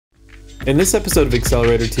In this episode of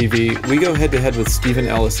Accelerator TV, we go head-to-head with Stephen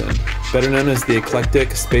Ellison, better known as the eclectic,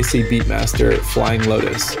 spacey beatmaster Flying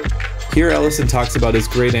Lotus. Here Ellison talks about his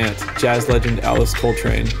great-aunt, jazz legend Alice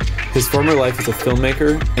Coltrane, his former life as a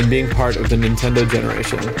filmmaker, and being part of the Nintendo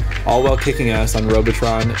generation, all while kicking ass on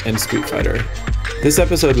Robotron and Street Fighter. This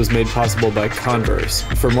episode was made possible by Converse.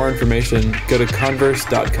 For more information, go to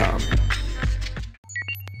converse.com.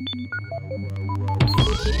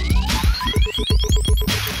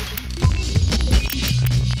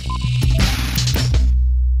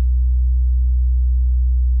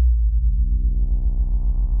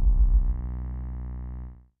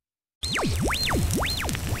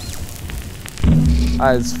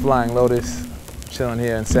 Hi, it's Flying Lotus, chilling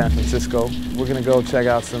here in San Francisco. We're gonna go check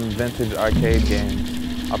out some vintage arcade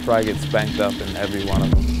games. I'll probably get spanked up in every one of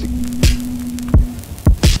them.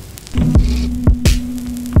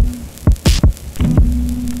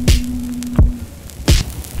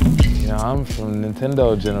 You know, I'm from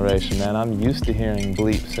Nintendo generation, man. I'm used to hearing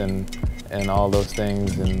bleeps and all those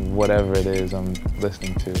things and whatever it is I'm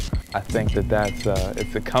listening to. I think that's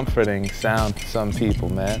it's a comforting sound to some people,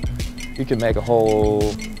 man. You can make a whole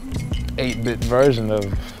 8-bit version of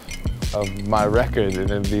my record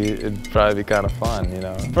and it'd probably be kind of fun, you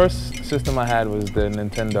know. First system I had was the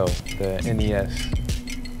Nintendo, the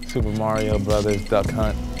NES, Super Mario Brothers Duck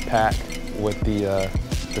Hunt pack with the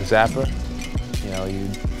zapper. You know,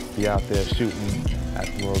 you'd be out there shooting at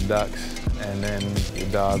the little ducks and then your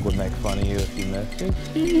dog would make fun of you if you missed.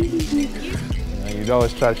 You know, you'd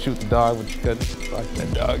always try to shoot the dog, but you couldn't. Fuck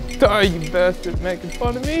that dog. Die, you bastard, making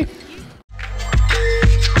fun of me.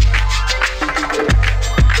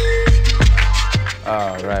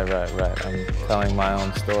 Oh, right. I'm telling my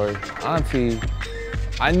own story. Auntie,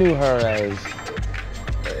 I knew her as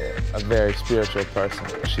a very spiritual person.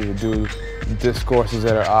 She would do discourses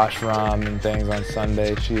at her ashram and things on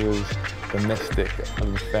Sunday. She was the mystic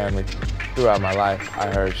of the family. Throughout my life, I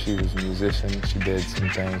heard she was a musician. She did some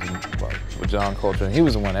things with John Coltrane. He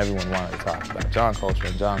was the one everyone wanted to talk about. John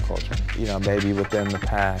Coltrane. You know, maybe within the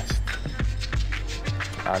past,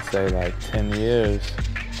 I'd say like 10 years,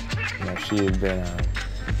 you know, she had been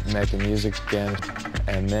making music again,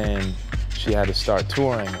 and then she had to start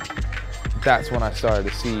touring. That's when I started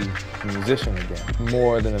to see a musician again.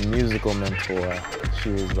 More than a musical mentor, she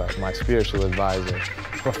was like my spiritual advisor.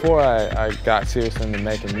 Before I got serious into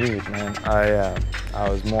making music, man, I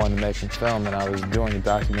was more into making film, and I was doing a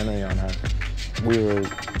documentary on her. We were to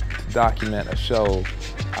document a show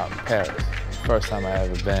out in Paris. First time I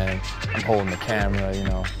ever been. I'm holding the camera, you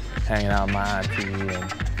know, hanging out with my auntie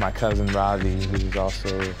and my cousin Ravi, who's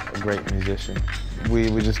also a great musician. We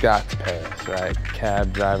just got to Paris, right?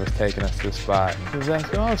 Cab drivers taking us to the spot. He was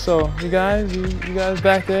asking, oh, so you guys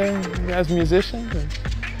back there? You guys musicians?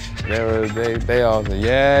 And they all said,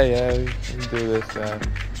 yeah, we do this, that.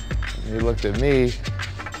 And he looked at me.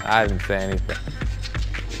 I didn't say anything.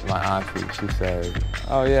 My auntie, she said,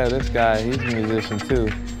 oh yeah, this guy, he's a musician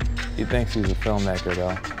too. He thinks he's a filmmaker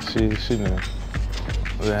though. She knew.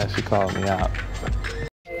 Yeah, she called me out.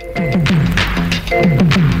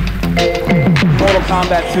 Mortal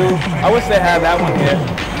Kombat 2. I wish they had that one here.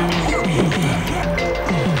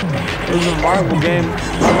 It was a remarkable game.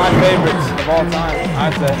 One of my favorites of all time,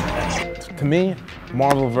 I'd say. To me,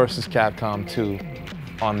 Marvel vs. Capcom 2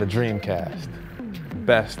 on the Dreamcast.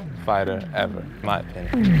 Best fighter ever, in my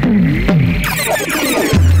opinion.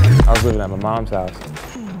 I was living at my mom's house.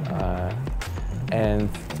 And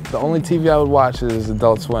the only TV I would watch is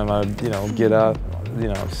Adult Swim. I'd, you know, get up, you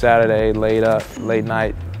know, Saturday, late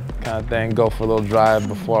night kind of thing, go for a little drive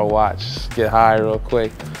before I watch, get high real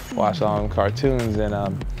quick, watch all them cartoons. And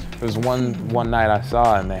there was one night I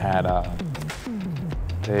saw it, and they had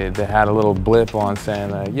a little blip on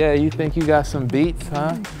saying, yeah, you think you got some beats,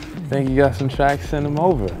 huh? Think you got some tracks, send them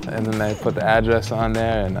over. And then they put the address on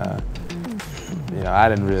there, and you know, I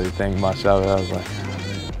didn't really think much of it. I was like,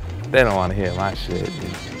 they don't want to hear my shit.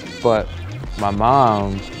 But my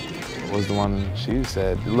mom was the one, she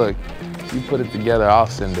said, look, you put it together, I'll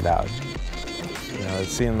send it out. You know, it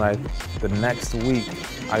seemed like the next week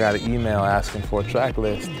I got an email asking for a track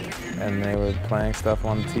list, and they were playing stuff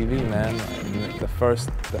on the TV, man. And the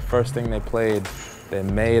first thing they played, they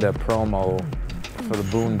made a promo for the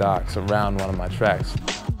Boondocks around one of my tracks.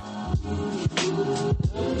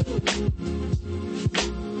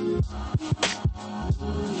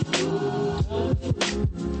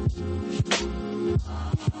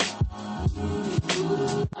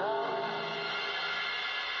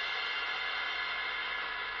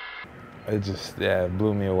 It just, yeah, it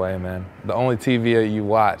blew me away, man. The only TV you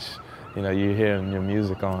watch, you know, you're hearing your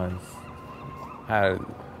music on.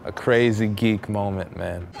 a crazy geek moment,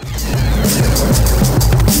 man.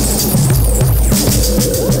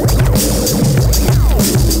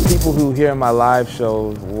 People who hear my live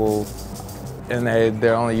shows and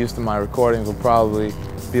they're only used to my recordings, will probably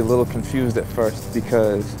be a little confused at first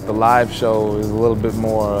because the live show is a little bit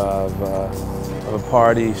more of a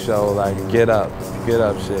party show, like a get up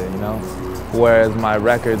shit, you know? Whereas my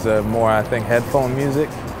records are more, I think, headphone music.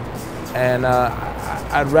 And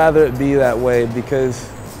I'd rather it be that way because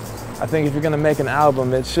I think if you're gonna make an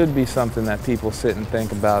album, it should be something that people sit and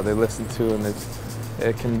think about, they listen to, and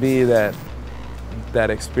it can be that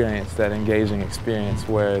experience, that engaging experience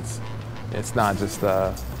where it's not just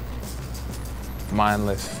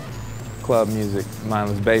mindless club music,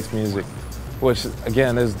 mindless bass music, which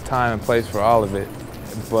again, there's a time and place for all of it,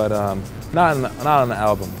 but not on the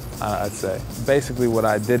album, I'd say. Basically what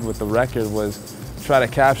I did with the record was try to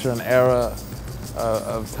capture an era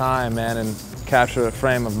of time, man, and capture a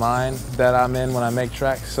frame of mind that I'm in when I make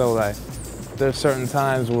tracks. So like, there's certain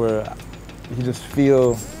times where you just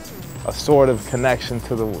feel a sort of connection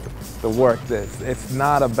to the work. It's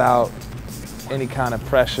not about any kind of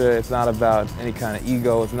pressure, it's not about any kind of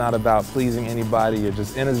ego, it's not about pleasing anybody. You're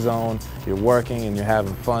just in a zone, you're working and you're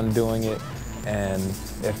having fun doing it. And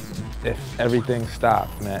if everything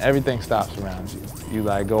stops, man, everything stops around you. You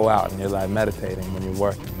like go out and you're like meditating when you're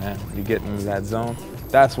working, man. You get into that zone.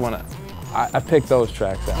 That's when I pick those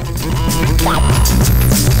tracks out.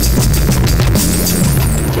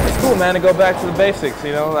 It's cool, man, to go back to the basics,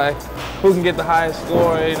 you know, like who can get the highest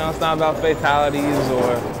score, you know, it's not about fatalities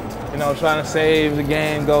or, you know, trying to save the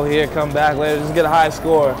game, go here, come back later, just get a high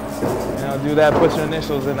score. You know, do that, put your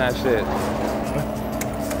initials in that shit.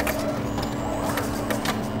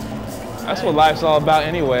 That's what life's all about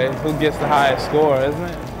anyway, who gets the highest score, isn't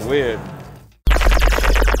it? Weird.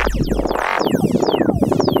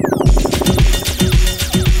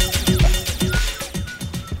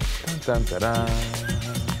 Dun, dun, dun, dun.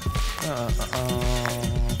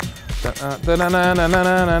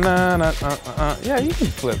 Yeah, you can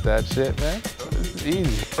flip that shit, man. It's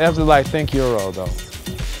easy. You have to like think Euro though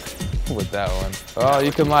with that one. Oh,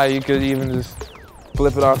 you could even just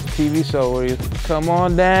flip it off the TV show where you come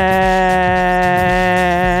on down.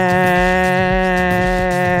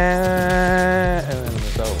 And then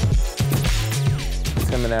it's over.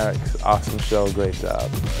 Tim and Eric's awesome show, great job.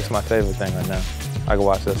 It's my favorite thing right now. I can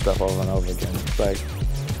watch that stuff over and over again. It's like,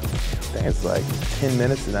 I think it's like 10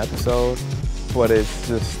 minutes an episode, but it's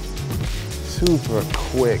just super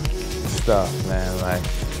quick stuff, man. Like,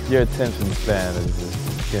 your attention span is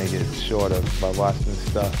just gonna get shorter by watching this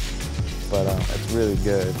stuff, but it's really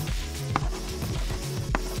good.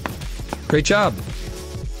 Great job.